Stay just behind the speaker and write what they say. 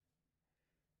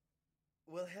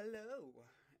Well, hello,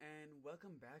 and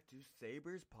welcome back to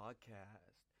Saber's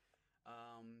podcast.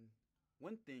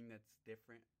 One thing that's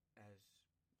different, as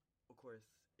of course,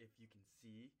 if you can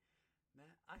see,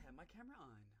 that I have my camera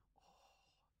on. Oh,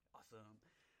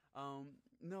 awesome.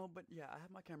 No, but yeah, I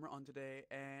have my camera on today,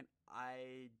 and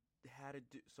I had to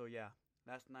do so. Yeah,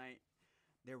 last night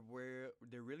there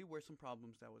really were some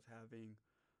problems that I was having,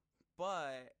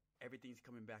 but everything's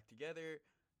coming back together.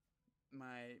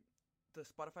 My the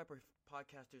Spotify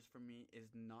podcasters for me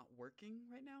is not working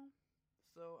right now,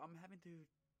 so I'm having to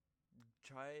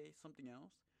try something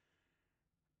else.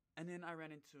 And then I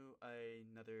ran into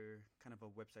another kind of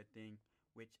a website thing,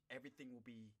 which everything will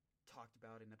be talked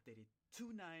about and updated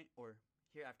tonight or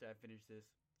here after I finish this.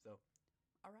 So,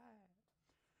 all right.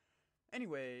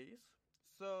 Anyways,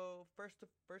 so first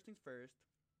things first,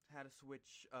 had to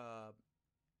switch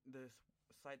this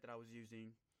site that I was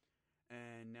using,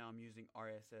 and now I'm using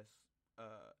RSS,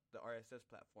 the RSS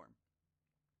platform.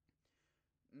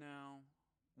 Now,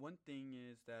 one thing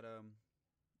is that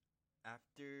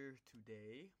after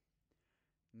today,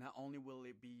 not only will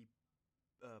it be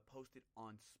posted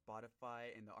on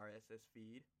Spotify and the RSS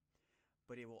feed,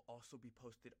 but it will also be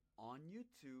posted on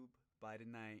YouTube by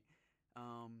tonight.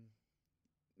 Um,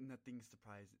 Nothing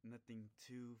surprising, nothing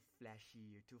too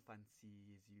flashy or too fancy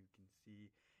as you can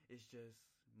see. It's just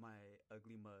my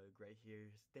ugly mug right here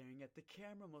staring at the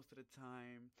camera most of the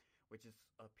time, which is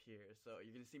up here. So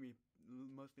you're going to see me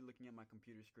mostly looking at my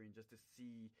computer screen just to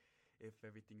see if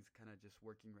everything's kind of just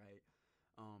working right.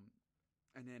 Um,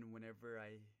 and then whenever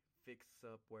I fix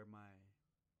up where my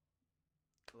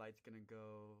light's going to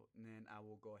go, then I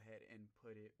will go ahead and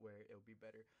put it where it'll be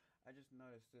better. I just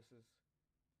noticed this is...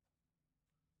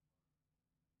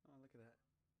 Oh, look at that.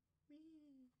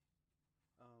 Me.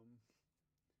 Um,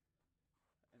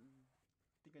 and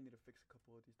I think I need to fix a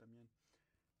couple of these también.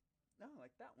 Oh,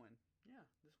 like that one. Yeah,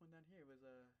 this one down here was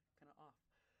kind of off.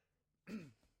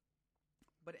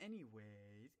 But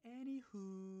anyways,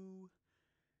 anywho,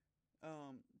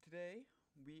 today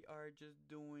we are just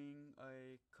doing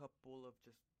a couple of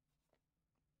just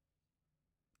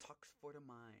talks for the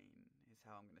mind is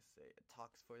how I'm gonna say it.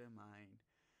 Talks for the mind.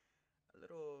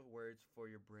 Little words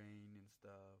for your brain and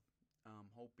stuff.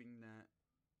 Hoping that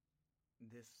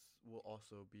this will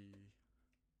also be.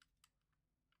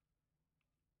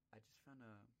 I just found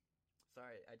a.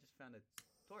 Sorry, I just found a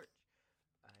torch.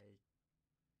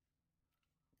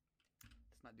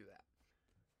 Let's not do that.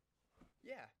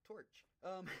 Yeah, torch.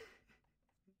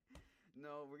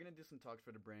 No, we're gonna do some talks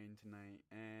for the brain tonight,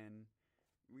 and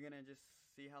we're gonna just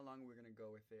see how long we're gonna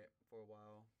go with it for a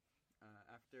while.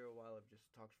 After a while of just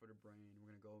talks for the brain, we're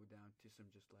gonna go down to some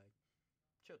just like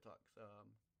chill talks.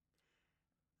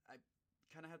 I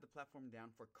kind of have the platform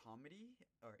down for comedy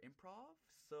or improv,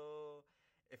 so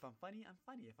if I'm funny, I'm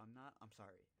funny. If I'm not, I'm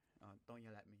sorry. Don't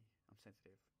yell at me. I'm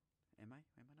sensitive. Am I?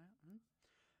 Am I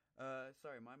not?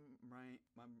 Sorry.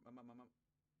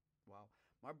 Wow,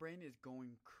 my brain is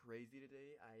going crazy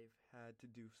today. I've had to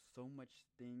do so much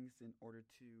things in order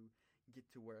to get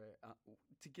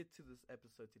to get to this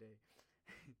episode today.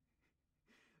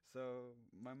 So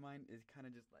my mind is kind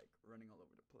of just like running all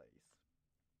over the place.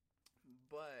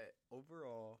 But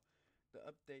overall, the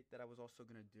update that I was also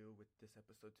gonna do with this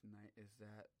episode tonight is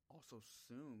that also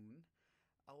soon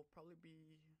I will probably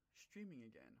be streaming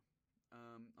again.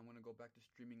 I'm gonna go back to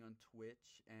streaming on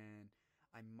Twitch, and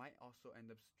I might also end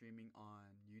up streaming on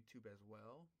YouTube as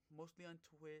well. Mostly on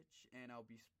Twitch, and I'll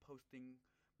be posting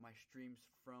my streams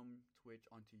from Twitch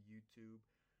onto YouTube.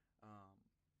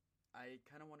 I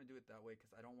kind of want to do it that way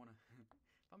because I don't want to.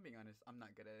 If I'm being honest, I'm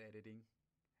not good at editing.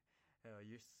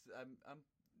 I'm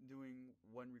doing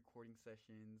one recording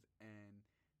sessions and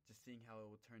just seeing how it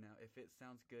will turn out. If it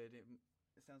sounds good, it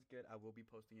sounds good. I will be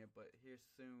posting it, but here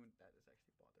soon, that is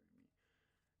actually bothering me.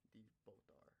 These both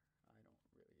are. I don't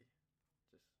really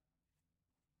just.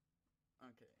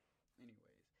 Okay.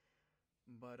 Anyways,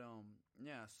 but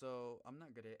yeah. So I'm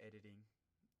not good at editing,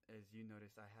 as you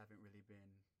notice. I haven't really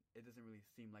been. It doesn't really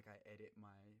seem like I edit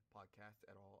my podcast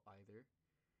at all either.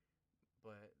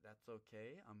 But that's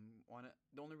okay.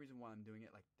 The only reason why I'm doing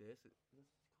it like this is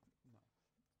no.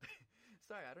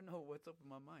 Sorry, I don't know what's up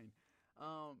in my mind.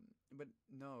 But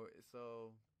no,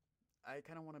 so I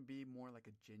kind of want to be more like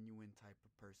a genuine type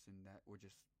of person that will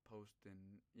just post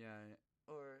and yeah,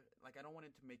 or like I don't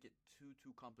want it to make it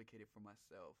too complicated for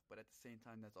myself. But at the same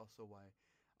time, that's also why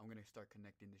I'm gonna start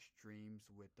connecting the streams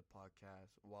with the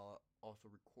podcast while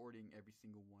also recording every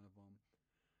single one of them,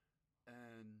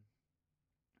 and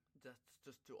that's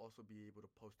just to also be able to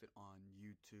post it on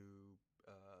YouTube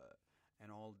and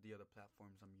all the other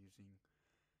platforms I'm using.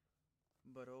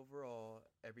 But overall,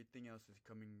 everything else is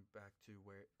coming back to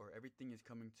where, or everything is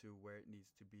coming to where it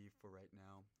needs to be for right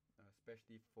now,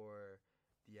 especially for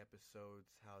the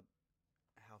episodes, how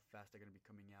fast they're gonna be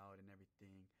coming out and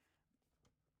everything.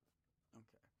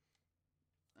 Okay,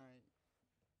 all right.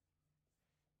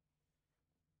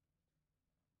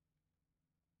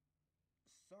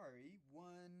 Sorry,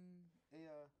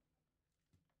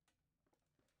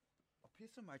 a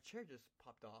piece of my chair just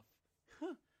popped off.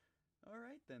 All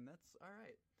right then, that's all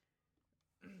right.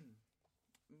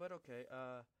 But okay,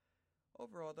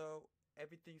 overall though,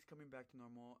 everything's coming back to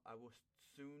normal. I will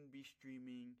soon be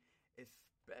streaming,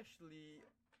 especially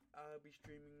I'll be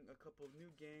streaming a couple of new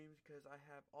games because I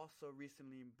have also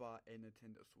recently bought a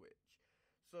Nintendo Switch.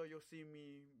 So you'll see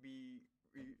me be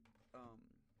um,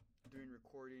 doing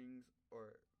recordings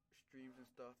or streams and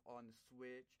stuff on the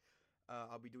Switch.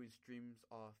 I'll be doing streams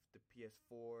off the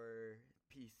PS4,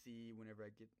 PC whenever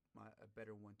I get a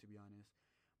better one, to be honest.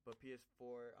 But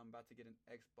PS4, I'm about to get an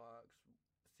Xbox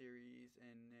Series,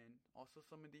 and then also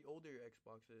some of the older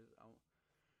Xboxes.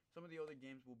 Some of the older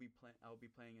games will be I'll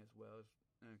be playing as well,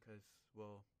 because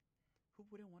well, who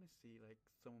wouldn't want to see like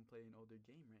someone play an older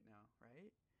game right now,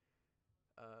 right?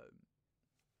 Um,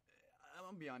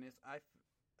 I'm gonna be honest.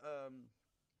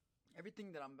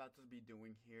 Everything that I'm about to be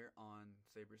doing here on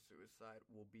Saber Suicide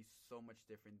will be so much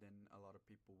different than a lot of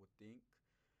people would think.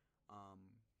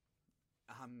 Um,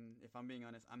 if I'm being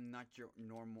honest, I'm not your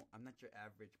normal. I'm not your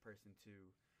average person to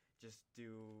just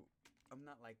do. I'm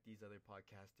not like these other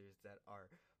podcasters that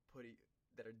are putting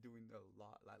that are doing a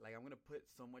lot. Like I'm gonna put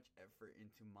so much effort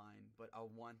into mine, but I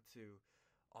want to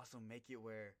also make it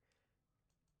where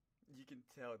you can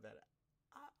tell that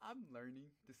I'm learning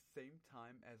the same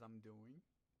time as I'm doing.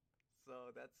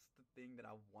 So that's the thing that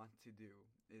I want to do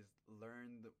is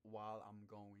learn while I'm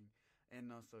going. And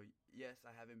also, yes,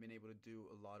 I haven't been able to do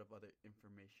a lot of other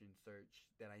information search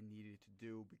that I needed to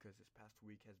do because this past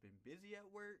week has been busy at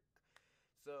work.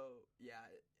 So, yeah,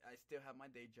 I still have my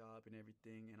day job and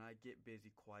everything, and I get busy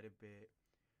quite a bit.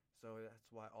 So that's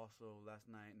why also last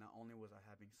night, not only was I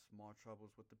having small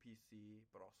troubles with the PC,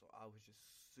 but also I was just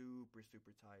super,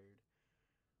 super tired.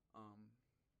 Um,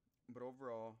 but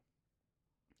overall,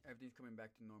 everything's coming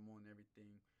back to normal and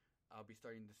everything. I'll be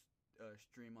starting to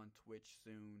stream on Twitch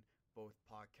soon, both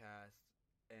podcasts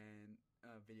and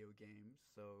video games.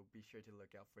 So be sure to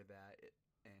look out for that,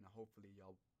 and hopefully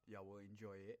y'all will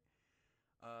enjoy it.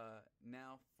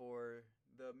 Now for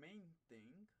the main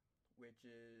thing, which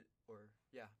is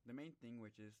the main thing,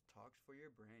 which is talks for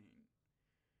your brain.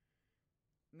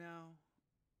 Now,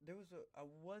 I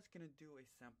was gonna do a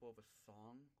sample of a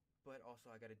song, but also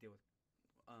I gotta deal with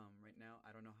right now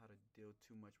I don't know how to deal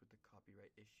too much with the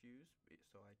copyright issues,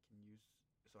 so I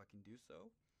can do so.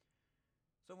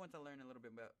 So once I learn a little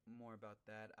bit more about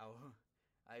that, I'll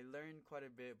I learned quite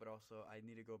a bit, but also I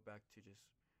need to go back to just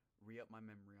re up my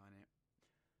memory on it.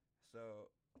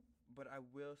 So, but I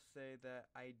will say that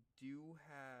I do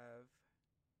have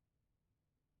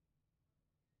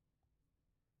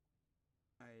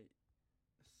I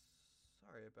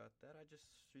sorry about that. I just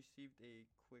received a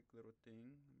quick little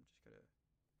thing. I'm just gonna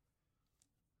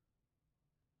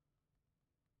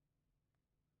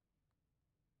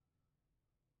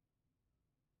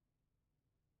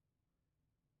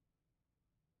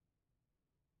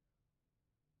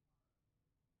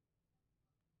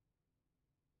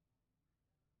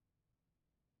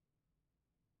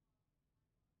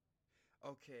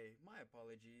Okay, my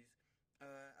apologies.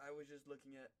 I was just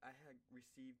looking at. I had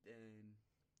received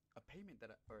a payment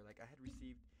or like I had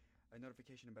received a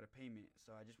notification about a payment,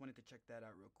 so I just wanted to check that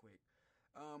out real quick.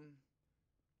 Um,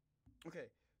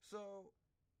 okay, so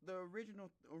the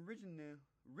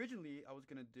originally I was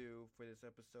gonna do for this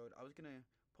episode, I was gonna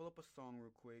pull up a song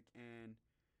real quick and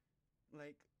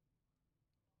like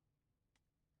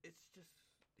it's just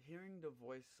hearing the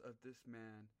voice of this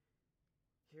man,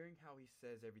 hearing how he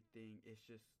says everything. It's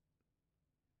just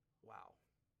wow.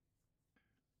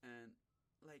 And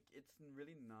like it's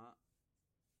really not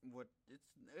what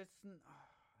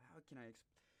how can I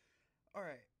all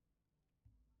right,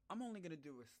 I'm only gonna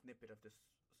do a snippet of this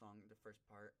song, the first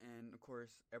part, and of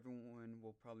course everyone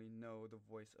will probably know the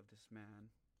voice of this man.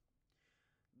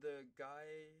 The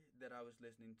guy that I was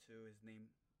listening to, his name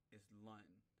is Lun.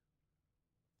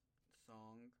 The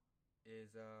song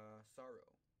is Sorrow.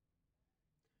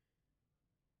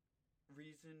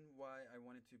 Reason why I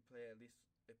wanted to play at least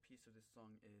a piece of this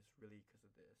song is really because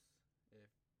of this.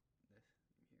 If this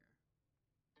here.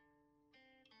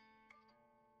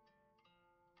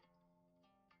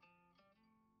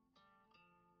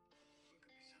 Look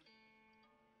at me, son.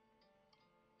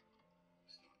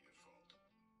 It's not your fault.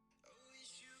 I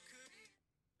wish you could.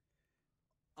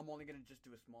 I'm only gonna just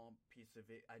do a small piece of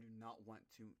it. I do not want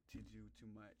to do too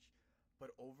much,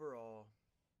 but overall,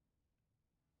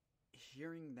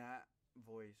 hearing that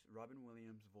voice, Robin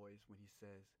Williams' voice, when he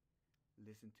says,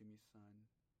 "Listen to me, son.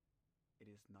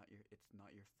 It's not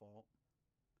your fault."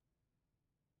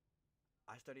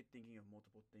 I started thinking of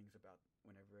multiple things about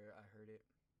whenever I heard it.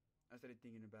 I started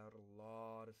thinking about a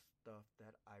lot of stuff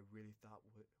that I really thought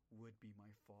would be my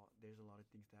fault. There's a lot of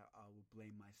things that I will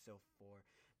blame myself for,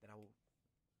 that I will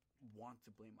want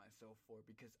to blame myself for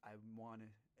because I want to.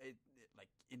 Like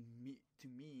in me, to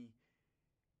me,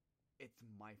 it's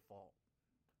my fault.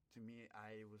 To me,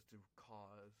 I was the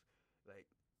cause. Like,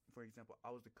 for example,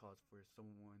 I was the cause for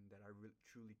someone that I really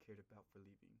truly cared about for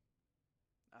leaving.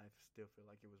 I still feel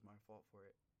like it was my fault for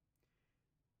it.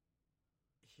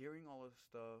 Hearing all of the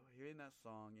stuff, hearing that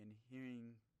song, and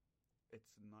hearing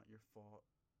 "It's Not Your Fault"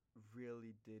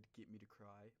 really did get me to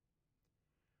cry.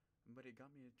 But it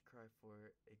got me to cry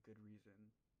for a good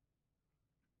reason,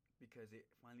 because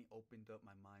it finally opened up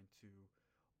my mind to,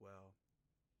 well,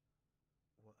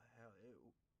 well, hell,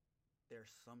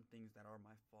 there's some things that are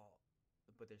my fault,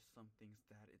 but there's some things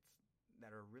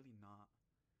that are really not.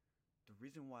 The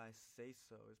reason why I say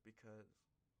so is because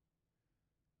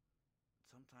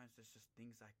sometimes there's just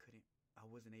things I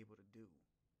wasn't able to do.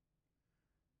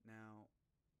 Now,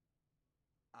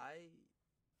 I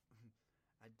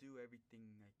I do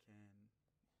everything I can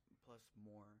plus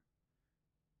more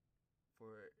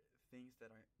for things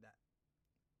that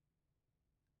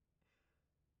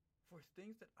for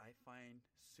things that I find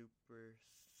super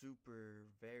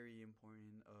very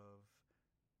important, of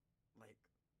like,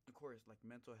 of course, like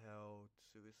mental health,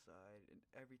 suicide, and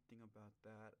everything about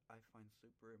that. I find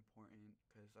super important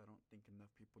because I don't think enough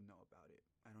people know about it.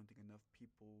 I don't think enough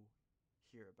people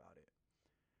hear about it.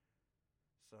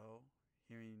 So,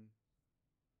 hearing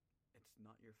 "It's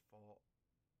Not Your Fault"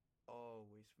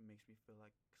 always makes me feel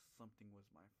like something was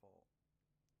my fault.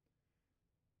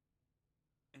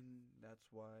 And that's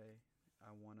why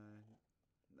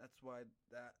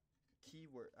that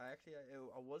keyword, I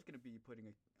was going to be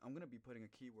putting I'm going to be putting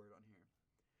a keyword on here.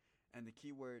 And the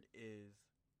keyword is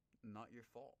 "not your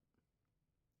fault,"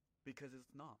 because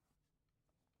it's not.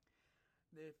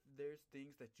 If there's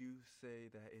things that you say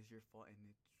that is your fault,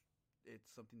 and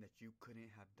it's something that you couldn't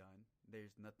have done,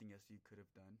 there's nothing else you could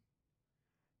have done,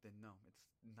 then no, it's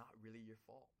not really your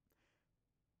fault.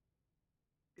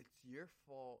 It's your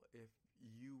fault if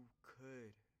you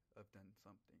could have done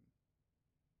something.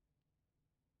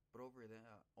 But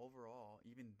overall,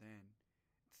 even then,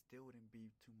 it still wouldn't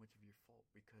be too much of your fault,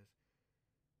 because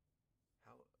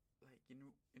how, like,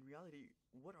 in reality,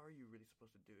 what are you really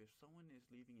supposed to do if someone is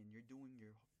leaving and you're doing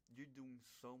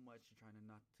so much trying to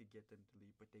not to get them to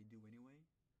leave, but they do anyway?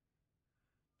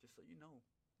 Just so you know,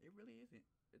 it really isn't.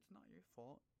 It's not your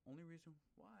fault. Only reason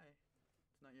why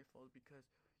it's not your fault is because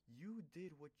you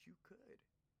did what you could.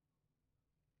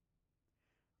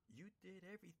 You did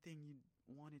everything you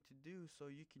wanted to do so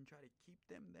you can try to keep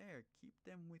them there, keep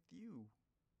them with you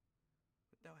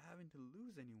without having to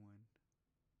lose anyone.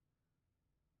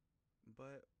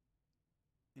 But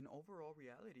in overall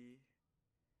reality,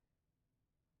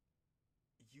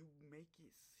 you make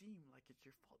it seem like it's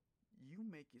your fault. You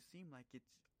make it seem like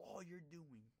it's all you're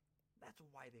doing. That's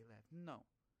why they left. No,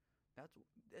 that's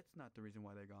that's not the reason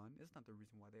why they're gone. It's not the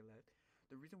reason why they left.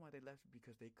 The reason why they left is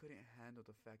because they couldn't handle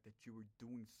the fact that you were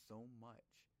doing so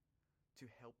much to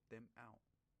help them out.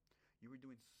 You were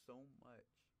doing so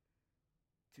much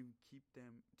to keep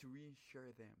them, to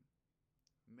reassure them,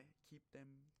 keep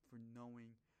them for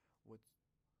knowing what's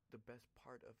the best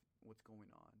part of what's going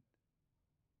on.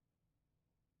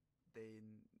 They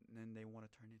Then they want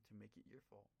to turn it to make it your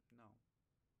fault. No,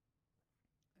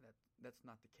 that's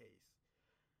not the case.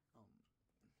 Um,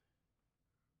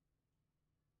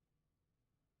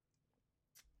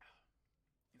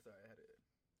 Sorry, I had it.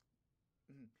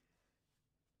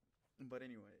 But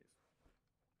anyways,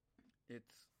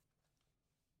 it's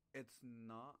it's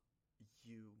not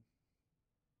you.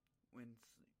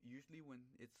 Usually when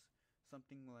it's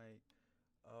something like,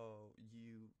 oh,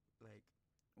 you, like,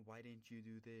 why didn't you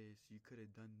do this? You could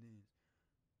have done this.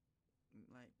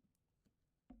 Like,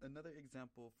 another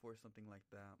example for something like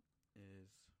that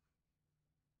is,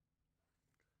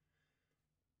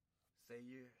 say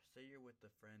you're with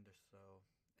a friend or so,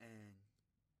 and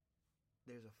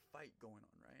there's a fight going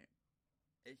on, right?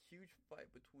 A huge fight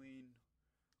between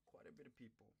quite a bit of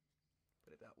people.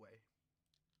 Put it that way.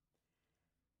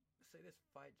 Say this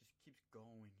fight just keeps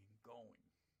going and going,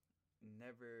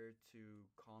 never to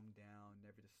calm down,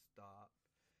 never to stop.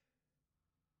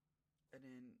 And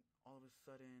then all of a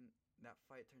sudden, that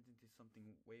fight turns into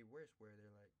something way worse where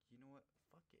they're like, you know what,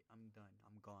 fuck it, I'm done,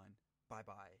 I'm gone, bye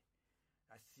bye,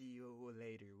 I see you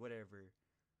later, whatever.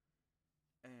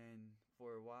 And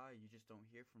for a while, you just don't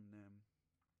hear from them.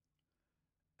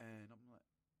 And I'm like,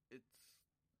 it's,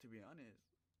 to be honest,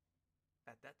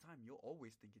 at that time, you'll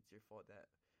always think it's your fault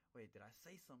that, wait, did I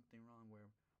say something wrong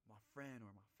where my friend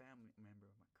or my family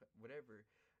member or whatever,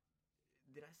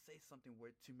 did I say something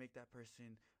where to make that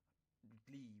person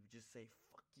leave, just say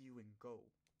fuck you and go?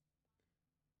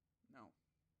 No,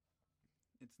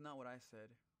 it's not what I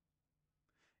said.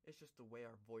 It's just the way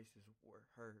our voices were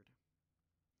heard.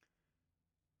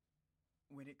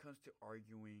 When it comes to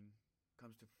arguing,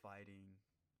 comes to fighting,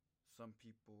 some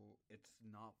people, it's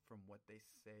not from what they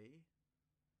say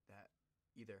that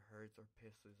either hurts or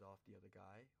pisses off the other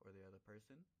guy or the other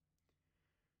person.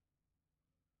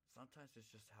 Sometimes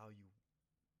it's just how you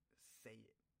say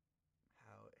it,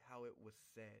 how it was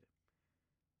said,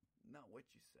 not what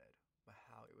you said, but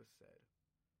how it was said.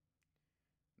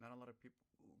 Not a lot of people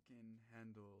can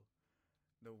handle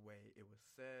the way it was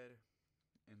said,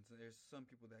 and so there's some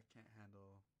people that can't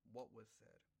handle what was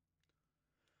said.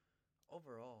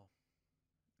 Overall,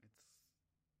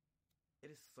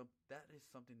 it's that is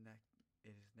something that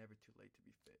it is never too late to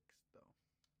be fixed, though,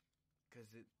 because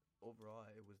overall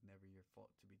it was never your fault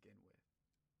to begin with,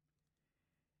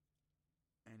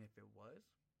 and if it was,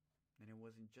 then it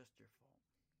wasn't just your fault.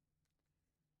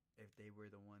 If they were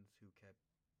the ones who kept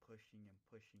pushing and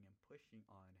pushing and pushing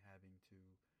on having to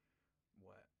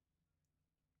what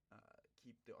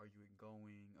keep the argument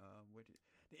going,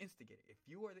 the instigator. If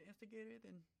you are the instigator,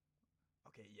 then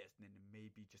okay, yes, then it may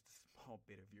be just a small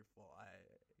bit of your fault.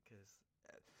 Because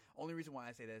only reason why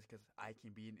I say that is because I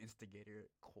can be an instigator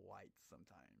quite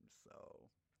sometimes. So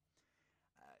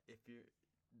if you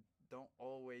don't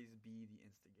always be the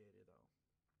instigator, though.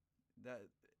 That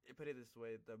put it this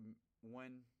way, the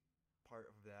one part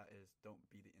of that is don't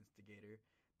be the instigator.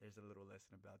 There's a little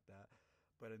lesson about that.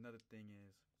 But another thing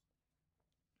is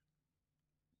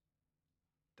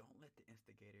don't let the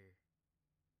instigator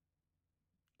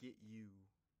get you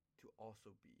to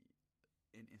also be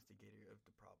an instigator of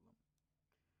the problem.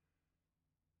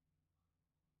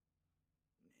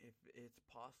 If it's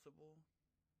possible,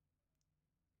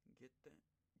 get the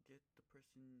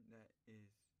person that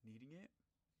is needing it,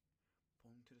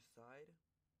 pull them to the side,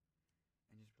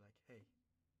 and just be like, "Hey,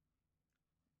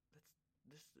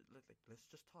 let's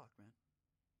just talk, man.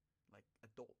 Like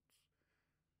adults,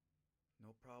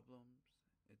 no problems.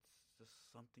 It's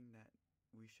just something that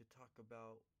we should talk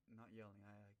about, not yelling.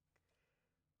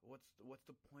 What's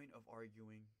the point of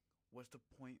arguing? What's the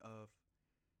point of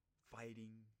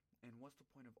fighting? And what's the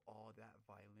point of all that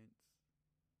violence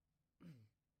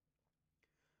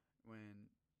when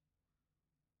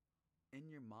in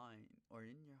your mind or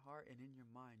in your heart and in your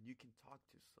mind you can talk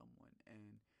to someone,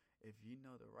 and if you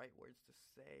know the right words to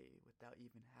say without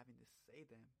even having to say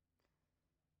them,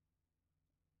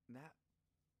 that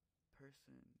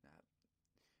person,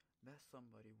 that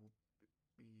somebody will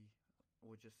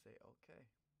just say, okay,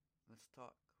 let's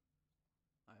talk.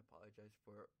 I apologize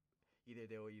for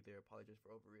they'll either apologize for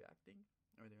overreacting,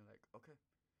 or they're like, okay,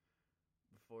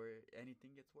 before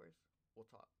anything gets worse, we'll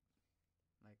talk.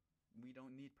 Like, we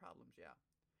don't need problems. Yeah,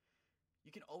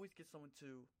 you can always get someone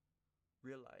to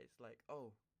realize, like,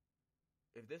 oh,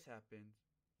 if this happens,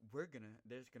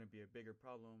 there's gonna be a bigger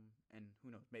problem, and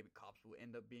who knows, maybe cops will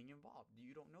end up being involved.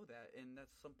 You don't know that, and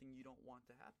that's something you don't want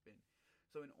to happen.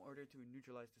 So in order to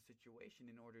neutralize the situation,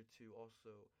 in order to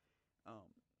also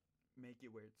make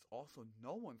it where it's also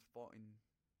no one's fault in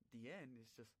the end,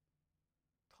 it's just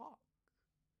talk.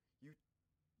 You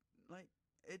like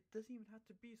it doesn't even have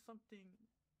to be something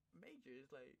major.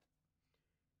 It's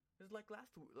like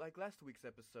last week's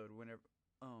episode whenever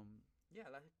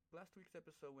last week's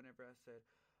episode whenever I said,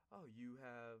 oh, you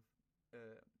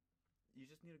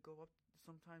just need to go up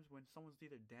sometimes when someone's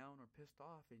either down or pissed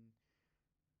off, and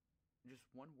just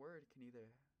one word can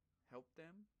either help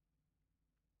them,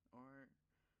 or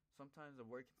sometimes a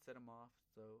word can set them off.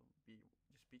 So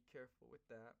just be careful with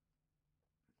that.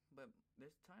 But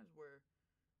there's times where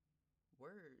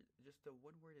just the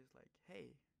one word is like,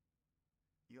 hey,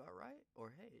 you all right?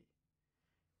 Or hey,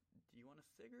 do you want a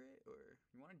cigarette or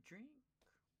you want a drink?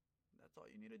 That's all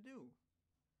you need to do.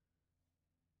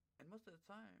 And most of the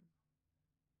time,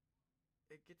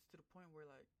 it gets to the point where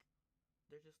like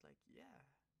they're just like, yeah.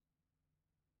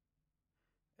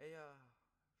 Hey,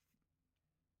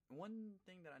 one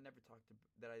thing that I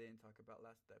didn't talk about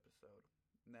last episode,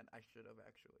 and that I should have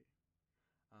actually.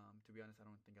 To be honest, I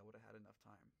don't think I would have had enough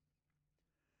time.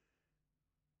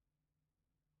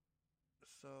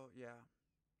 So yeah,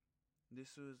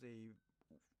 this was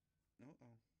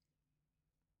Uh-oh.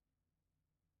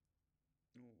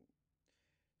 Ooh.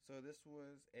 So this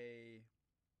was a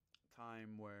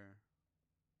time where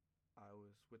I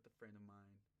was with a friend of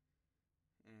mine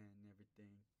and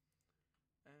everything,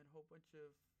 and whole bunch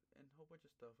of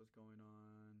stuff was going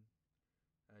on.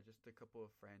 Just a couple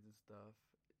of friends and stuff,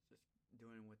 just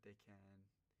doing what they can.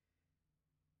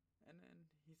 And then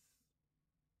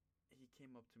he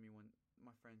came up to me one.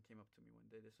 My friend came up to me one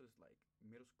day. This was like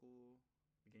middle school,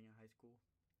 beginning of high school.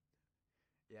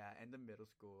 Yeah, and the middle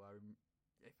school.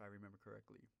 If I remember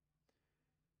correctly,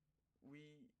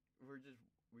 we were just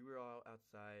we were all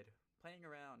outside playing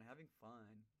around, having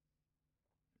fun,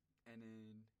 and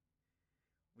then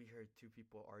we heard two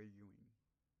people arguing.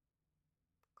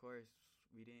 Of course,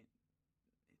 we didn't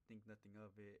think nothing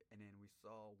of it, and then we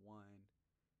saw one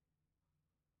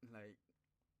like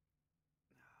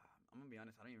I'm gonna be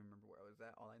honest, I don't even remember where I was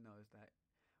at. All I know is that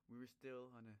we were still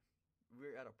on a we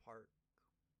were at a park,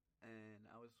 and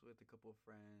I was with a couple of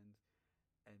friends,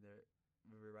 and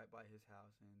we were right by his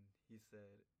house, and he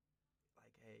said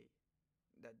like, "Hey,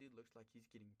 that dude looks like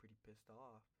he's getting pretty pissed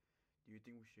off. Do you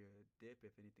think we should dip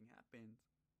if anything happens?"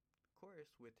 Of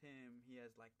course, with him, he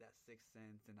has like that sixth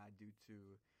sense, and I do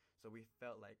too. So we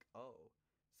felt like, oh,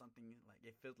 something like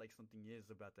it feels like something is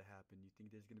about to happen. You think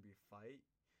there's gonna be a fight?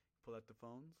 Pull out the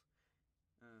phones.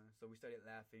 So we started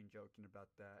laughing, joking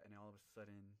about that, and all of a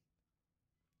sudden,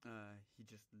 he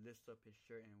just lifts up his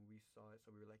shirt, and we saw it. So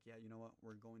we were like, "Yeah, you know what?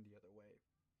 We're going the other way."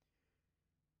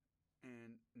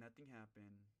 And nothing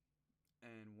happened.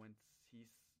 And once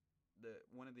he's the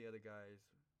one of the other guys,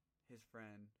 his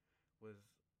friend, was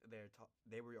there.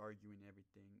 They were arguing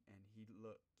everything, and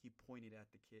he pointed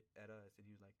at the kid at us, and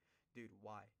he was like, "Dude,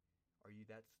 why? Are you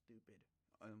that stupid?"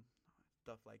 Um,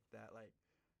 Stuff like that. Like,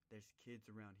 there's kids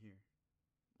around here.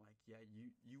 Like, yeah,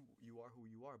 you are who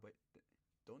you are, but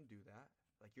don't do that.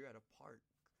 Like, you're at a park.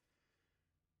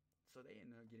 So they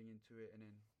ended up getting into it, and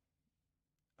then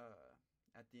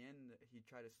at the end, he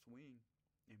tried to swing,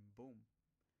 and boom.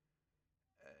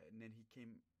 And then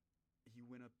he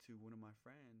went up to one of my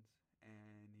friends,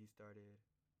 and he started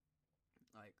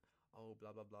like, oh,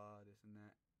 blah blah blah, this and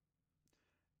that.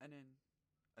 And then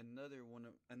another one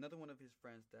of his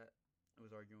friends that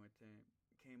was arguing with him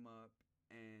came up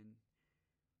and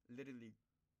literally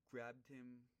grabbed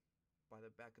him by the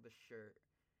back of the shirt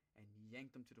and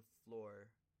yanked him to the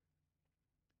floor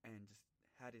and just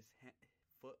had his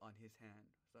foot on his hand,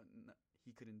 so he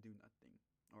couldn't do nothing,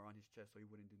 or on his chest, so he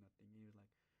wouldn't do nothing. He was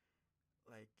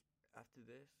like after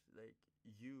this, like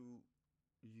you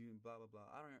blah blah blah.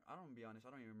 I don't be honest.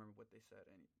 I don't even remember what they said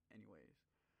anyways.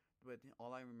 But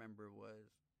all I remember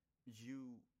was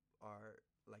you are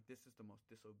like this is the most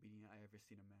disobedient I ever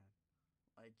seen a man.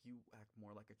 Like you act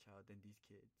more like a child than these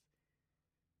kids.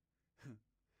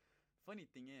 Funny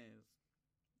thing is,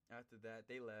 after that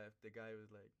they left. The guy was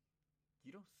like,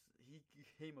 "You don't." He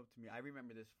came up to me. I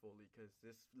remember this fully because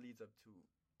this leads up to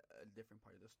a different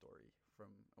part of the story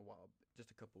from a while, just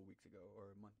a couple of weeks ago,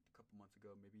 or a couple months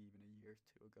ago, maybe even a year or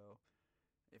two ago.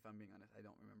 If I'm being honest, I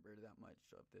don't remember that much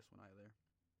of this one either.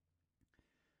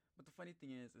 But the funny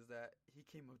thing is that he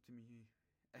came up to me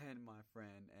and my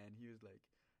friend, and he was like,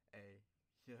 "Hey,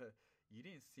 yeah, you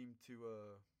didn't seem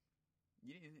to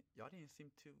y'all didn't seem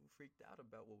too freaked out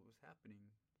about what was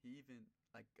happening." He even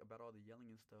like about all the yelling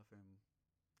and stuff, and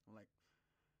I'm like,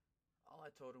 all I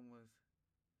told him was,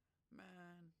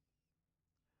 "Man,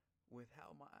 with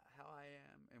how I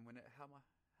am, and how my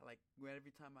like when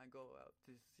every time I go out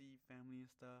to see family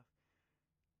and stuff,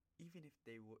 even if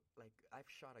they would like, I've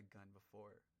shot a gun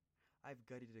before, I've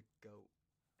gutted a goat,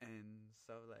 and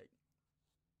so like,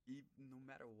 no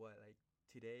matter what, like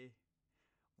today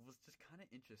was just kind of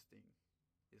interesting,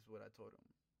 is what I told him."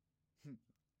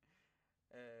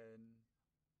 And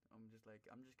I'm just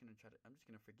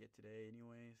gonna forget today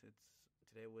anyways.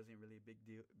 Today wasn't really a big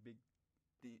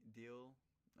deal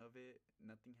of it.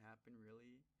 Nothing happened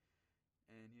really.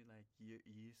 And he's like, you're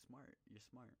smart. You're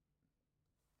smart.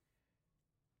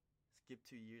 Skip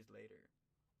 2 years later.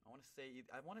 I want to say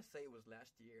it was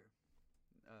last year.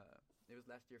 It was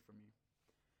last year for me.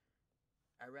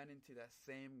 I ran into that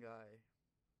same guy,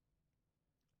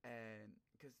 and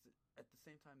because at the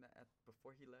same time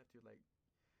before he left, he was like,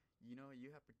 you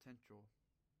have potential.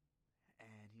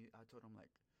 And I told him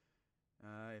like,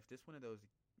 if this one of those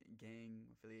gang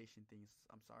affiliation things,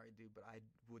 I'm sorry, dude, but I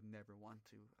would never want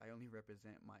to. I only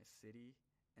represent my city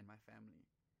and my family.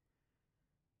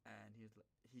 And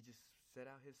he just set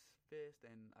out his fist,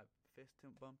 and I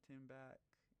bumped him back,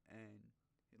 and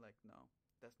he's like, "No,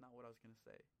 that's not what I was gonna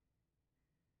say.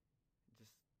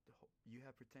 Just you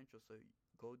have potential, so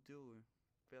go do,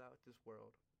 fill out this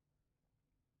world."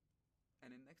 And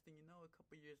then next thing you know, a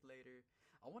couple years later,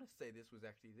 I want to say this was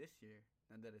actually this year.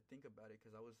 Now that I think about it,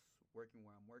 because I was working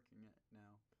where I'm working at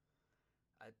now.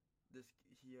 I this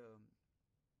he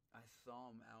I saw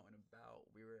him out and about.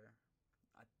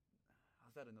 I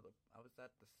was at another. I was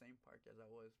at the same park as I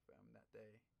was from that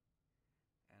day,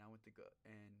 and I went to go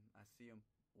and I see him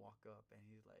walk up, and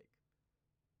he's like,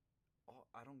 "Oh,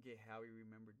 I don't get how he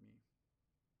remembered me,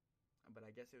 but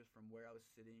I guess it was from where I was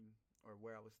sitting or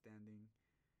where I was standing."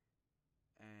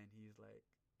 And he's like,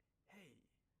 "Hey,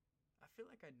 I feel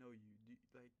like I know you.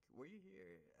 Like, were you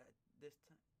here at this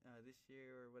time, this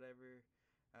year or whatever?"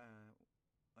 Uh,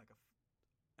 like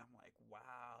I'm like,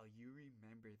 "Wow, you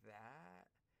remember that?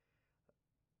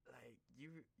 Like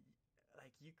you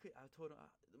could." I told him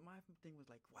my thing was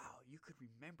like, "Wow, you could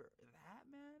remember that,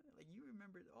 man. Like you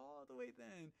remembered all the way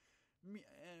then." Me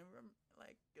and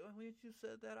like when you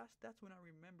said that, that's when I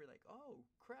remember. Like, oh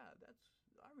crap,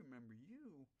 I remember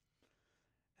you.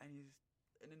 And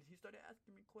then he started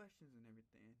asking me questions and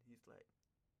everything. He's like,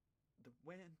 the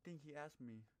one thing he asked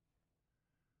me,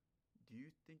 "Do you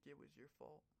think it was your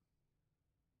fault,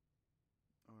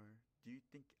 or do you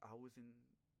think I was in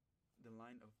the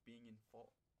line of being in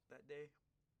fault that day?"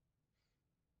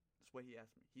 That's what he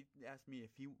asked me. He asked me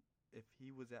if he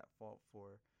was at fault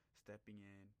for stepping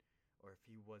in, or if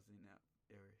he wasn't at,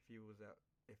 or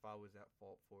if I was at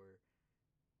fault for,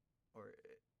 or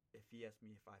if he asked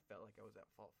me if I felt like I was at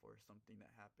fault for something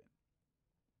that happened.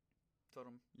 Told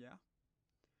him, yeah.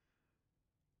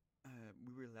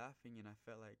 We were laughing, and I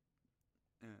felt like,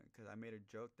 because I made a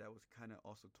joke that was kind of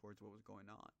also towards what was going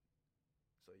on.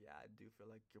 So yeah, I do feel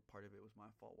like your part of it was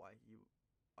my fault. Why he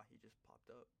just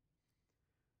popped up.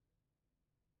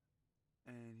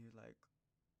 And he was like,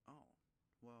 "Oh,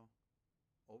 well,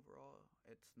 overall,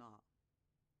 it's not.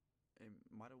 It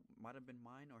might have been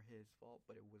mine or his fault,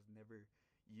 but it was never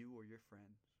you or your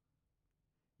friends.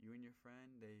 You and your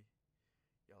friend,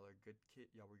 y'all are good kid.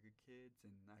 Y'all were good kids,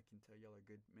 and I can tell y'all are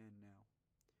good men now."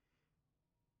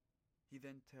 He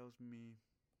then tells me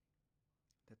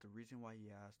that the reason why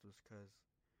he asked was because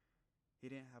he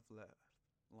didn't have left.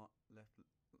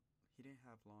 He didn't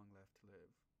have long left to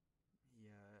live. He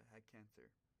had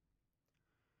cancer.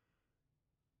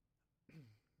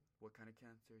 What kind of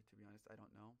cancer? To be honest, I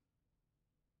don't know.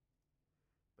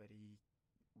 But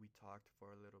we talked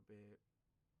for a little bit,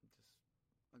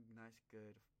 just a nice,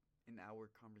 good, an hour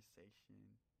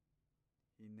conversation.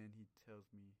 And then he tells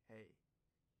me, "Hey,"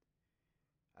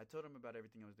 I told him about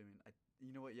everything I was doing.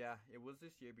 You know what? Yeah, it was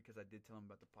this year because I did tell him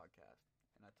about the podcast,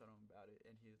 and I told him about it,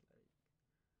 and he was like,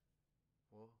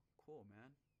 "Well, cool,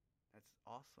 man. That's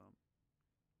awesome.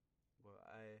 Well,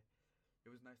 it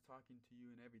was nice talking to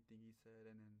you and everything," he said,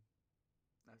 and then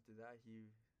after that, he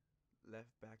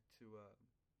left back to uh,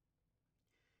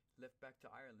 left back to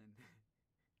Ireland.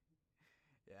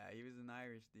 Yeah, he was an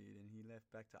Irish dude, and he left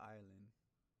back to Ireland.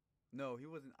 No, he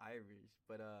wasn't Irish,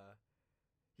 but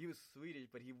he was Swedish,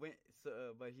 but he went.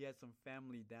 But he had some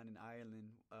family down in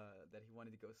Ireland that he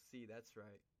wanted to go see. That's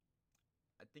right.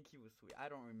 I think he was sweet. I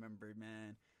don't remember,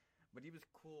 man, but he was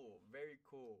cool, very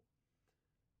cool.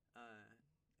 Uh,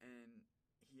 and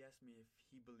he asked me if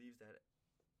he believes that.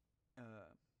 Uh,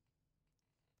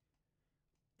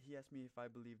 he asked me if I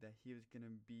believe that he was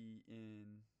gonna be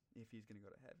in, if he's gonna go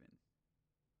to heaven.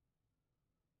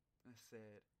 I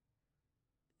said,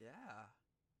 "Yeah,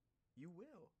 you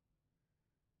will,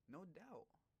 no doubt."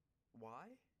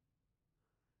 Why?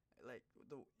 Like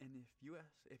and if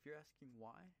you're asking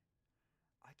why,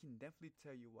 I can definitely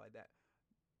tell you why.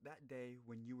 That day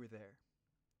when you were there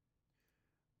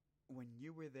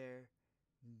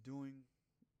doing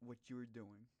what you were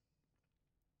doing,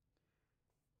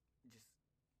 just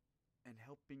and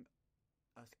helping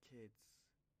us kids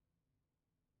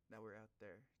that were out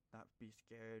there not be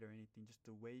scared or anything, just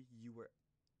the way you were.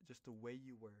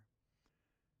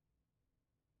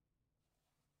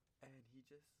 And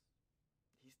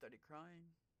he started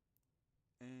crying,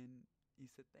 and he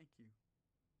said thank you.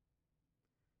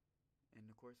 And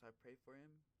of course, I prayed for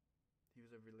him. He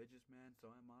was a religious man, so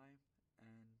am I,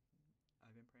 and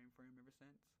I've been praying for him ever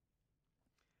since.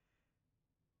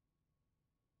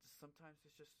 Sometimes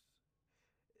it's just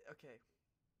okay.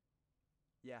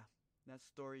 Yeah, that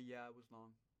story. Yeah, it was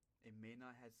long. It may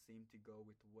not have seemed to go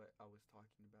with what I was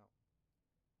talking about,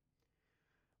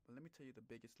 but let me tell you the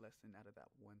biggest lesson out of that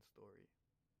one story.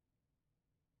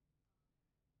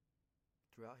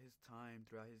 Throughout his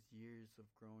years of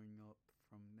growing up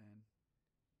from then,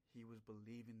 he was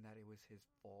believing that it was his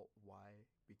fault. Why?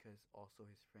 Because also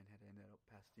his friend had ended up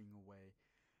passing away.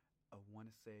 I want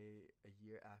to say a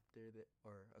year after that,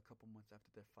 or a couple months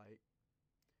after their fight,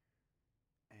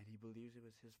 and he believes it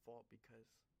was his fault because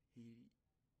he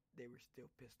they were still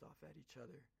pissed off at each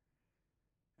other,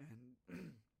 and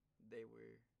they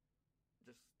were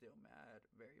just still mad,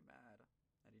 very mad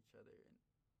at each other, and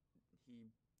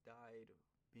he died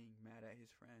being mad at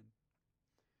his friend.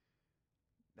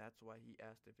 That's why he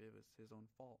asked if it was his own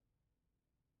fault.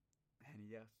 And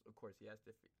yes, of course, he asked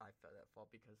if I felt at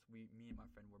fault because me and my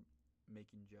friend were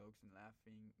making jokes and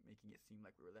laughing, making it seem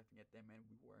like we were laughing at them, and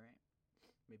we weren't.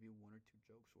 Maybe one or two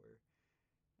jokes were,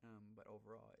 but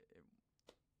overall,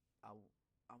 I,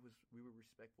 we were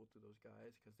respectful to those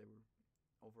guys because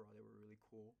overall they were really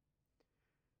cool.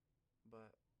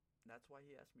 But that's why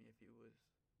he asked me if he was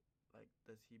like,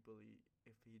 does he believe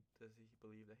that he's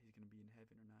gonna be in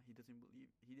heaven or not? He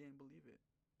didn't believe it.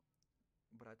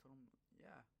 But I told him,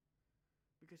 yeah,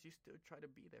 because you still try to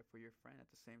be there for your friend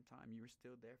at the same time. You were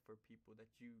still there for people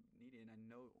that you needed. And I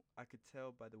know, I could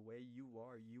tell by the way you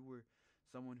are, you were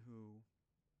someone who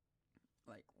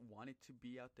like wanted to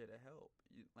be out there to help.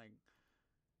 And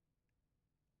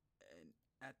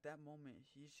at that moment,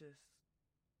 he's just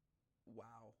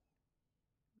wow.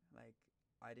 Like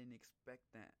I didn't expect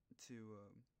that to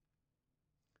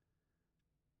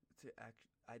act.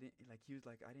 I didn't like. He was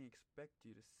like, I didn't expect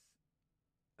you to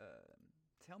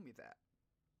tell me that.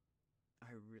 And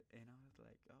I was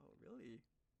like, oh really?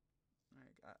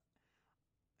 Like like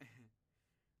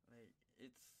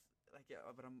it's like yeah,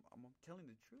 but I'm telling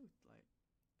the truth. Like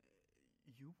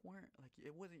you weren't like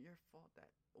it wasn't your fault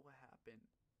that what happened.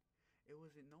 It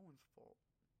wasn't no one's fault.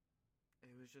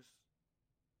 It was just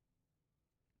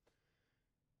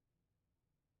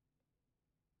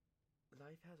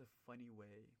life has a funny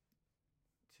way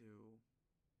to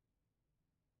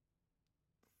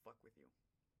fuck with you.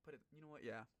 Put it. You know what?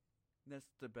 Yeah, that's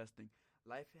the best thing.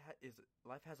 Life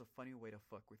has a funny way to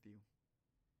fuck with you,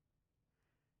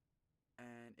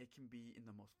 and it can be in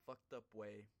the most fucked up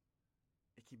way.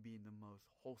 It can be in the most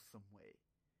wholesome way.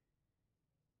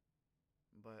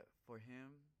 But for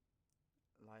him,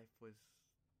 life was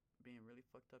being really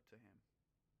fucked up to him.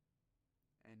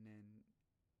 And then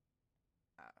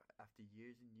after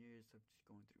years and years of just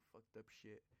going through fucked up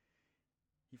shit,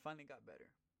 he finally got better.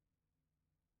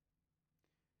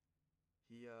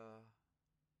 He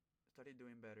started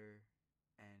doing better,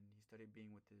 and he started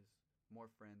being with his more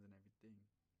friends and everything.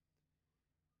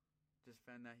 Just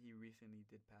found that he recently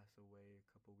did pass away a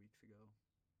couple weeks ago.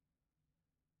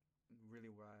 Really,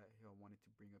 why I wanted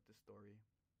to bring up the story.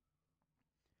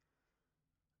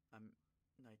 I'm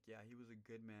like, yeah, he was a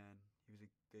good man. He was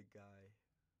a good guy,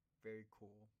 very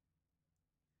cool,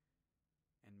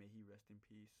 and may he rest in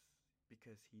peace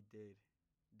because he did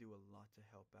do a lot to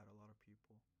help out a lot of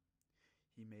people.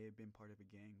 He may have been part of a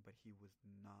gang, but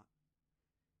not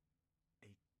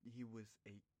a he was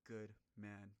a good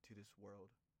man to this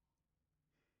world.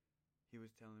 He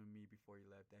was telling me before he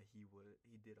left that he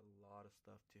did a lot of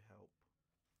stuff to help,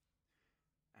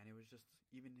 and it was just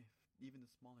even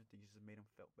the smaller things just made him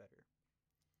feel better.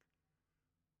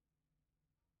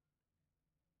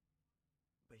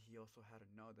 But he also had to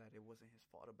know that it wasn't his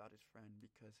fault about his friend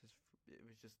because it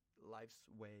was just life's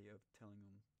way of telling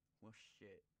him, well,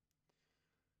 shit.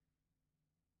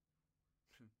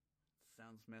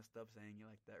 Sounds messed up saying it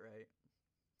like that, right?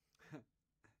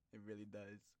 It really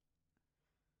does.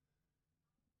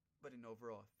 But an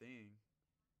overall thing,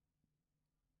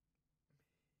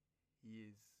 he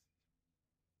is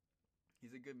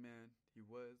he's a good man. He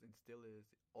was and still is,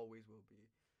 always will be.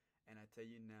 And I tell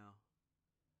you now,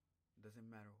 doesn't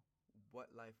matter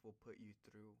what life will put you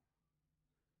through.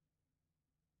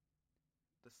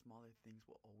 The smaller things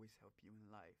will always help you in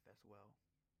life as well.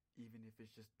 Even if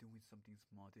it's just doing something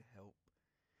small to help.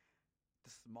 The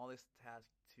smallest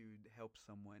task to help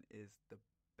someone is the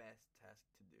best task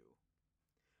to do.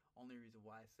 Only reason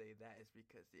why I say that is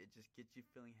because it just gets you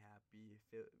feeling happy.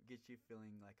 Gets you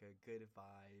feeling like a good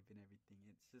vibe and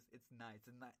everything. It's nice.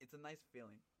 It's a nice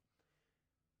feeling.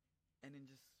 And then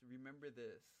just remember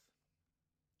this.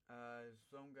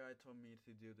 Some guy told me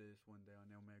to do this one day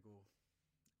on Omegle.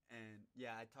 And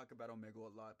yeah, I talk about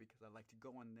Omegle a lot because I like to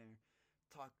go on there,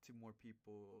 talk to more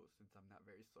people since I'm not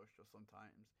very social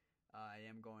sometimes. I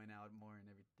am going out more and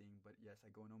everything, but yes,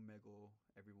 I go on Omegle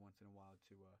every once in a while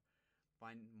to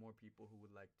find more people who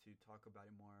would like to talk about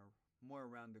it more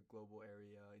around the global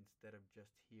area instead of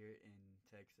just here in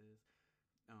Texas.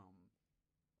 Um,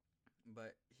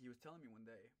 but he was telling me one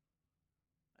day,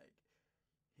 like,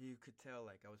 he could tell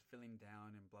like I was feeling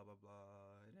down and blah blah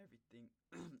blah and everything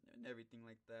and everything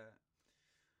like that.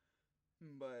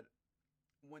 But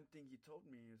one thing he told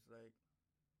me is like,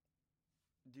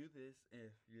 do this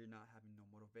if you're not having no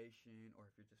motivation or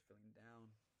if you're just feeling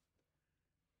down.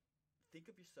 Think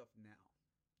of yourself now,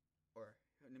 or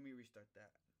let me restart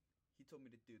that. he told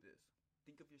me to do this.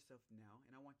 Think of yourself now,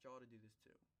 and I want y'all to do this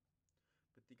too.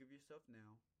 But think of yourself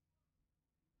now,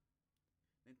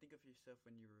 and think of yourself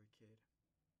when you were a kid.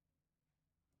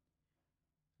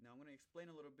 Now I'm gonna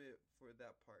explain a little bit for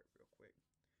that part real quick.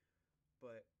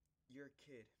 But you're a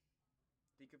kid.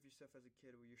 Think of yourself as a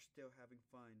kid where you're still having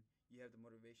fun. You have the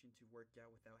motivation to work out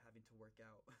without having to work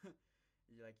out.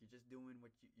 You're just doing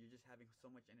you're just having so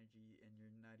much energy and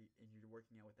you're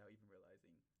working out without even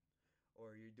realizing,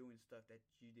 or you're doing stuff that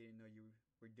you didn't know you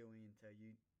were doing until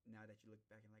you now that you look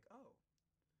back and like, oh,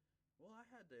 well, I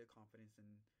had the confidence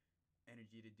and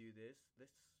energy to do this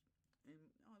and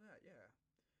all that. Yeah.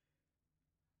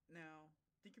 Now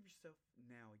think of yourself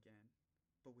now again,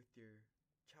 but with your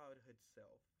childhood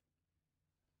self,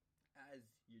 as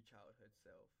your childhood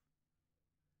self.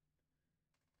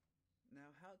 Now,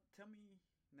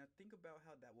 think about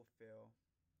how that will feel,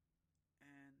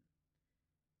 and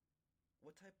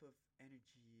what type of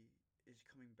energy is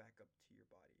coming back up to your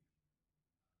body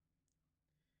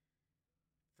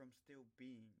from still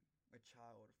being a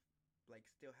child, like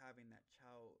still having that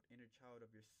inner child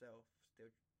of yourself,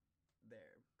 still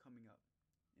there, coming up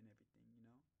and everything, you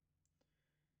know?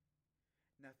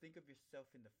 Now, think of yourself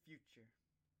in the future.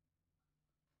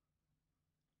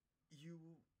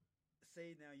 You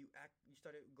say now you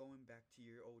started going back to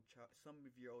your some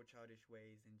of your old childish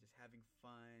ways and just having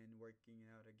fun, working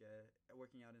out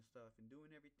and stuff, and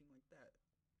doing everything like that,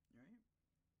 right?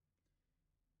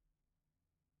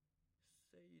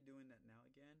 Say you're doing that now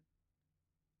again,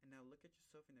 and now look at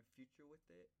yourself in the future with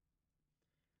it.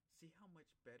 See how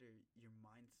much better your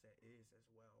mindset is as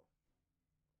well.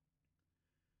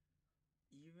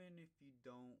 Even if you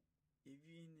don't,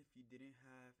 even if you didn't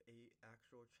have a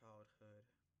actual childhood,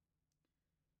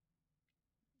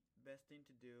 best thing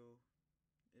to do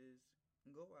is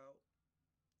go out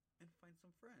and find some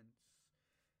friends.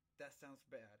 That sounds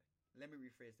bad. Let me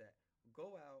rephrase that.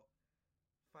 Go out,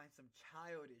 find some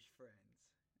childish friends.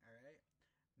 All right?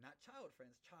 Not child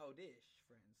friends, childish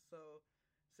friends. So,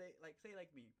 say like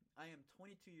me. I am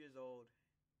 22 years old,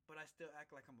 but I still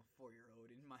act like I'm a 4-year-old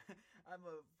in my I'm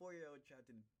a 4-year-old trapped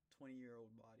in a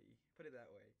 20-year-old body. Put it that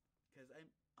way. Cuz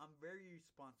I'm very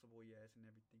responsible, yes, and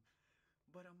everything.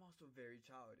 But I'm also very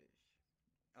childish.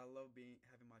 I love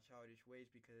having my childish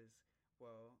ways because,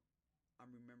 well,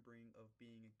 I'm remembering of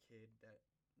being a kid that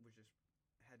was just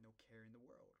had no care in the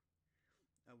world.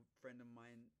 A friend of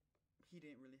mine, he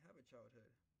didn't really have a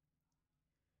childhood,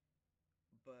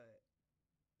 but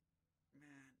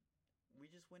man, we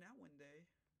just went out one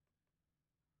day,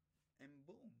 and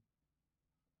boom,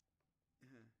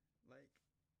 like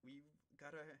we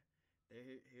got our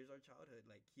here's our childhood.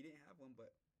 Like he didn't have one,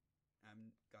 but I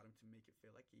got him to make it feel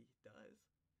like he does.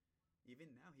 Even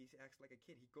now, he acts like a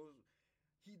kid. He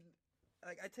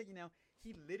like I tell you now,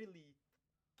 he literally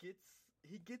gets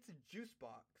a juice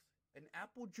box, an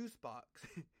apple juice box,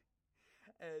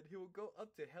 and he will go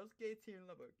up to Hell's Gates here in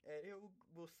Lubbock, and he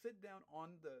will sit down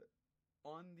on the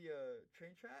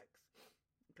train tracks,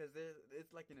 because it's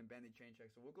like an abandoned train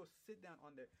track. So we'll go sit down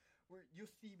on there, where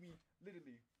you'll see me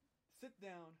literally sit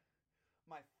down.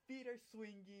 My feet are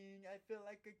swinging. I feel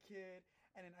like a kid,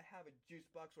 and then I have a juice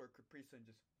box or a Capri Sun,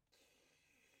 just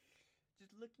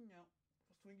looking out,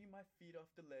 swinging my feet off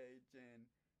the ledge, and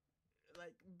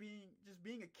like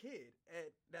being a kid.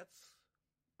 And that's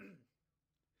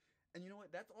and you know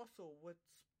what? That's also what's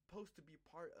supposed to be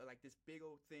part of like this big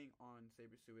old thing on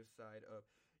Saber Suicide of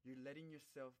you're letting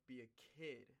yourself be a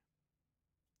kid.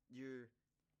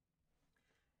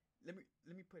 Let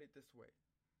me put it this way.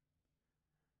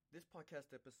 This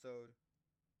podcast episode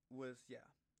was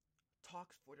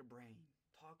talks for the brain,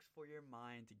 talks for your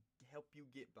mind to help you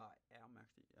get by. I'm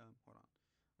actually hold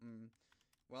on.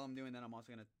 While I'm doing that, I'm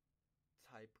also gonna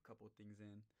type a couple of things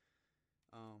in.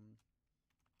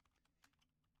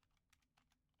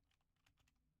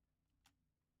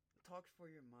 Talks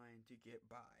for your mind to get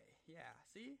by. Yeah,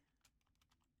 see?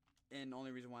 And the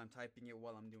only reason why I'm typing it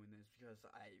while I'm doing this is because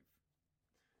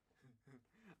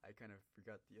I kind of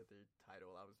forgot the other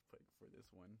title I was putting for this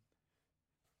one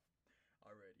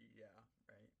already. Yeah,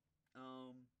 right.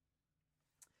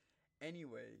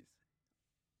 Anyways,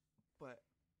 but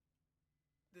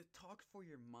the talks for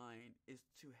your mind is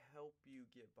to help you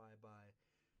get by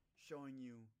showing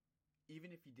you,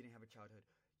 even if you didn't have a childhood,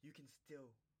 you can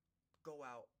still go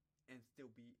out and still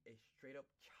be a straight up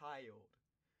child.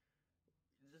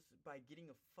 Just by getting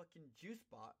a fucking juice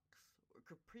box or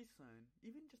Capri Sun,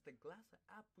 even just a glass of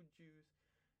apple juice,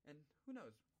 and who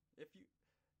knows, if you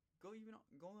go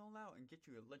all out and get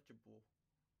you a lunchable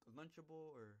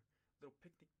or little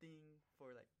picnic thing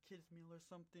for like kids meal or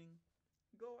something,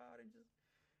 go out and just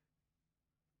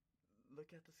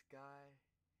look at the sky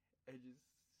and just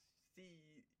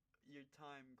see your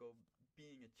time go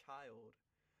being a child,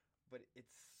 but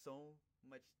it's so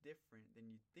much different than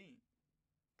you think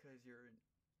because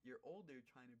you're older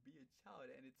trying to be a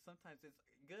child, and it's sometimes it's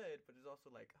good, but it's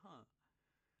also like, huh?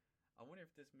 I wonder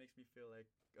if this makes me feel like,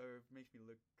 or if it makes me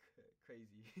look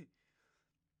crazy.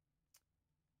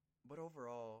 But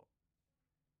overall,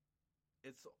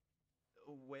 it's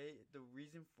a way. The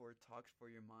reason for talks for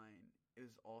your mind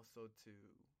is also to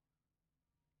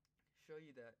show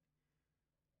you that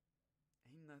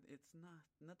it's not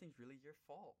nothing's really your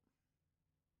fault,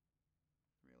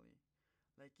 really.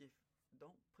 Like if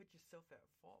don't put yourself at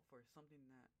fault for something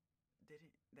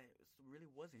that really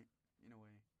wasn't in a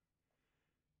way.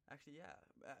 Actually, yeah.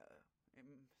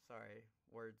 Sorry,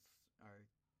 words are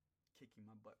kicking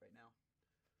my butt right now.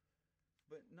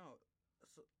 But no,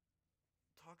 so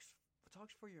talks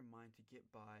talks for your mind to get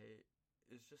by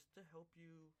is just to help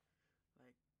you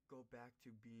like go back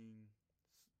to being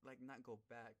like not go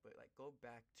back but like go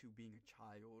back to being a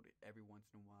child every once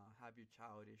in a while. Have your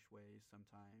childish ways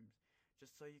sometimes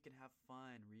just so you can have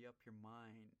fun, re-up your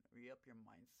mind, re-up your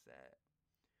mindset.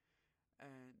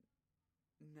 And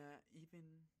not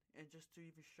even and just to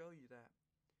even show you that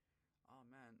oh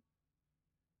man,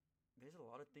 there's a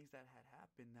lot of things that had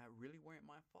happened that really weren't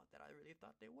my fault that I really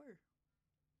thought they were.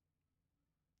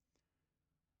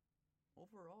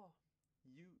 Overall,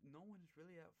 you no one's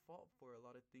really at fault for a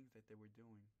lot of things that they were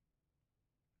doing.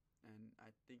 And I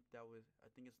think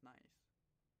it's nice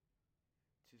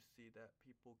to see that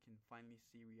people can finally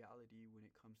see reality when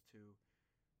it comes to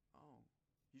oh,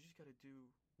 you just got to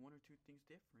do one or two things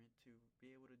different to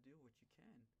be able to do what you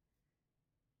can.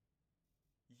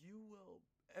 You will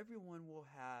Everyone will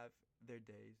have their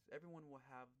days. Everyone will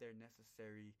have their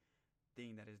necessary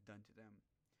thing that is done to them.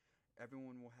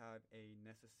 Everyone will have a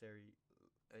necessary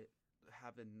uh,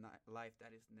 have the life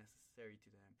that is necessary to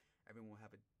them. Everyone will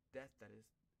have a death that is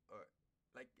or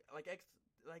like like X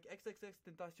like XXX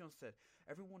Tentacion said,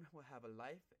 everyone will have a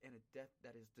life and a death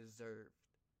that is deserved.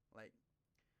 Like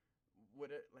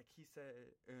like he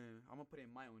said, I'm gonna put it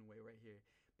in my own way right here.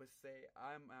 But say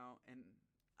I'm out and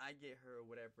I get her or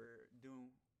whatever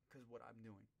doing because what I'm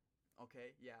doing.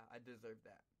 Okay, yeah, I deserve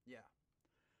that. Yeah,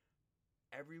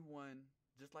 everyone,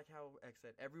 just like how X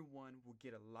said, everyone will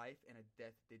get a life and a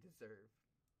death they deserve.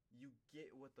 You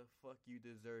get what the fuck you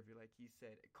deserve. Like he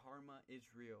said, karma is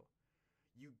real.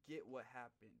 You get what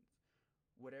happens.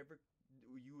 Whatever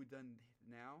you done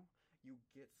now, you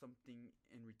get something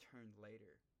in return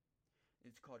later.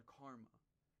 It's called karma.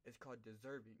 It's called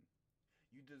deserving.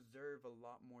 You deserve a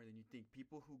lot more than you think.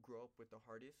 People who grow up with the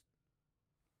hardest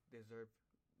deserve.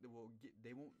 They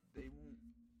won't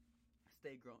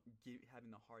stay having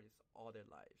the hardest all their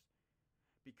lives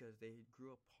because they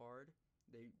grew up hard.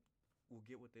 They will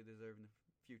get what they deserve in the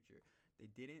future. They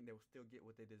didn't. They will still get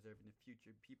what they deserve in the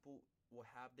future. People will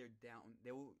have their down.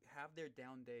 They will have their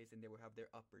down days and they will have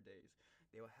their upper days.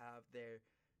 They will have their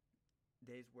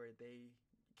days where they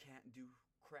can't do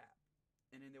crap,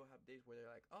 and then they will have days where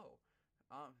they're like, oh,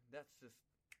 that's just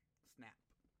snap.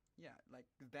 Yeah, like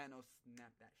Thanos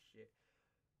snapped that shit.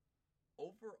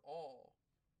 Overall,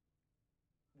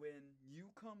 when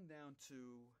you come down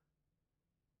to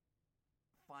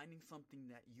finding something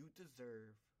that you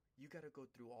deserve, you gotta go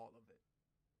through all of it.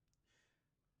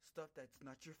 Stuff that's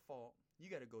not your fault, you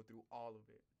gotta go through all of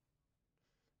it.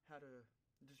 How to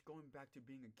just going back to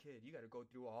being a kid, you gotta go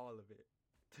through all of it.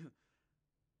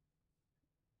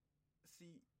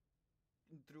 See,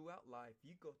 throughout life,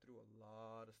 you go through a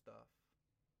lot of stuff.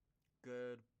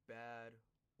 Good, bad,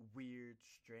 weird,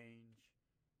 strange.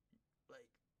 Like,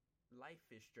 life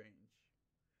is strange.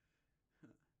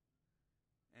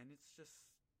 And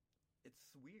it's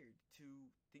weird to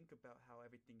think about how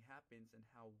everything happens and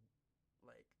how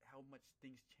much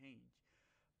things change.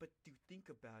 But to think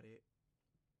about it,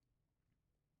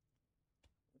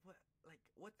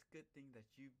 what's good thing that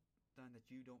you've done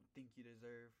that you don't think you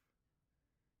deserve?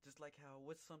 Just like how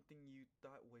what's something you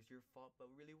thought was your fault but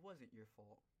really wasn't your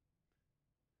fault?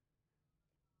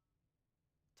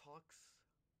 Talks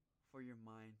for your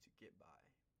mind to get by.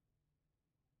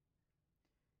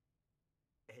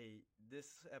 Hey,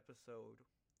 this episode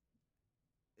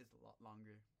is a lot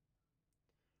longer.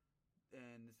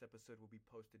 And this episode will be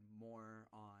posted more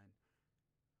on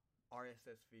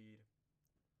RSS feed,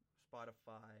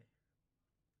 Spotify,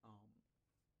 um,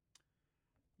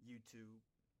 YouTube.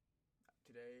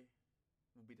 Today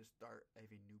will be the start of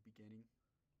a new beginning.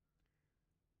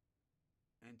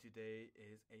 And today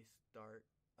is a start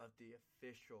of the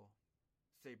official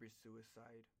Saber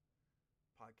Suicide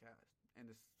podcast.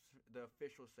 and the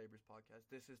official Sabres podcast.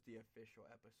 This is the official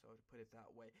episode. Put it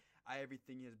that way.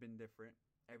 Everything has been different.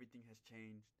 Everything has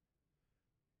changed.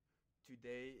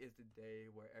 Today is the day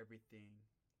where everything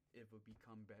it will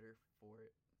become better for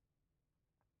it.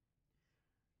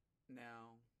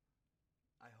 Now,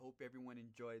 I hope everyone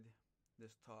enjoyed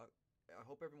this talk. I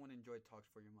hope everyone enjoyed Talks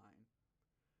for Your Mind.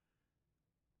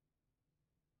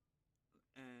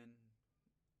 And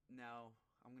now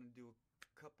I'm gonna do a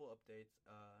couple updates.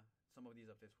 Some of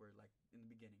these updates were like in the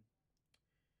beginning.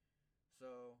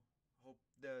 So hope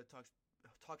the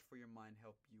talks for your mind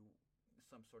help you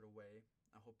some sort of way.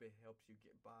 I hope it helps you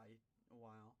get by a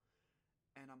while.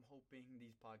 And I'm hoping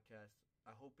these podcasts.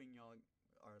 I'm hoping y'all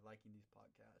are liking these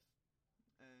podcasts.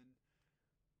 And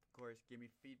of course, give me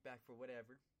feedback for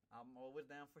whatever. I'm always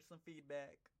down for some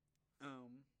feedback.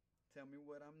 Um, Tell me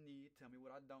what I need. Tell me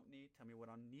what I don't need. Tell me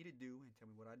what I need to do, and tell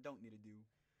me what I don't need to do.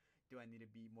 Do I need to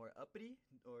be more uppity,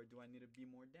 or do I need to be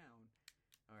more down,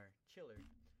 or chiller,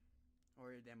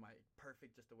 or am I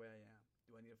perfect just the way I am?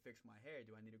 Do I need to fix my hair?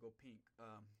 Do I need to go pink?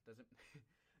 Doesn't.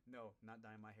 No, not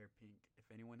dyeing my hair pink. If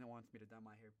anyone wants me to dye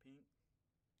my hair pink,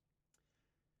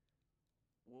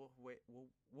 we'll wait.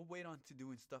 We'll wait on to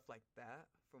doing stuff like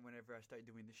that for whenever I start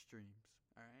doing the streams.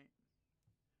 All right.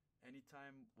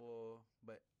 Anytime. Well,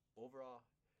 but overall,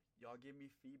 y'all give me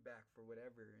feedback for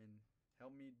whatever and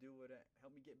help me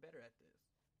get better at this.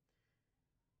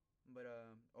 But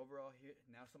overall, here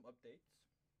now some updates.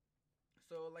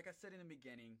 So, like I said in the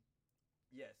beginning,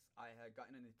 yes, I had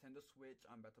gotten a Nintendo Switch.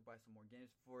 I'm about to buy some more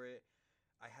games for it.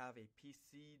 I have a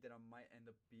PC that I'm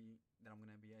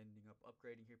gonna be ending up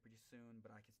upgrading here pretty soon, but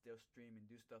I can still stream and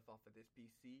do stuff off of this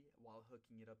PC while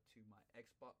hooking it up to my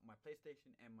Xbox, my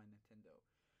PlayStation, and my Nintendo.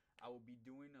 I will be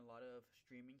doing a lot of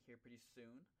streaming here pretty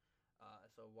soon,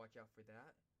 so watch out for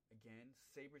that. Again,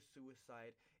 Saber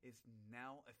Suicide is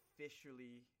now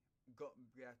officially got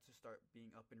to start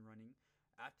being up and running.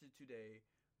 After today,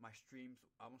 my streams,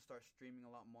 I'm gonna start streaming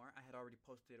a lot more. I had already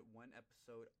posted one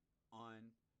episode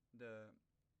on the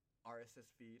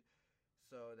RSS feed,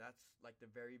 so that's like the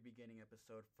very beginning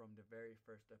episode from the very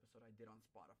first episode I did on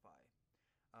Spotify.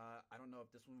 I don't know if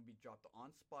this one will be dropped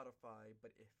on Spotify, but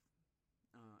if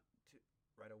to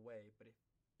right away. But if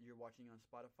you're watching on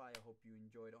Spotify, I hope you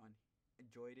enjoyed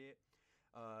it.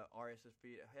 RSS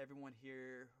feed. Everyone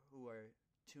here who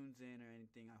tunes in or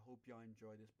anything, I hope y'all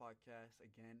enjoy this podcast.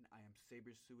 Again, I am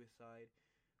Saber Suicide,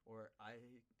 or I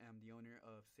am the owner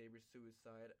of Saber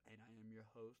Suicide, and I am your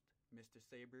host, Mr.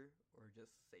 Saber, or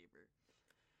just Saber.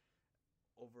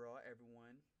 Overall,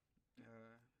 everyone,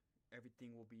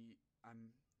 everything will be.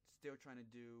 I'm still trying to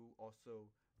do also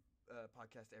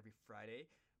podcast every Friday.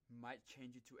 Might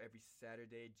change it to every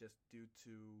Saturday just due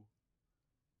to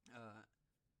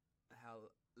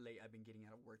how late I've been getting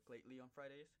out of work lately on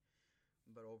Fridays.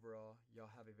 But overall,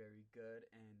 y'all have a very good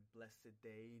and blessed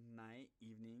day, night,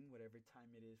 evening, whatever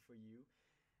time it is for you.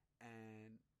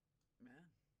 And man,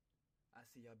 I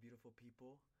see y'all beautiful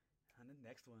people on the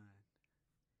next one.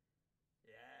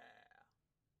 Yeah.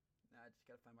 Now I just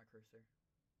gotta find my cursor.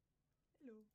 Hello.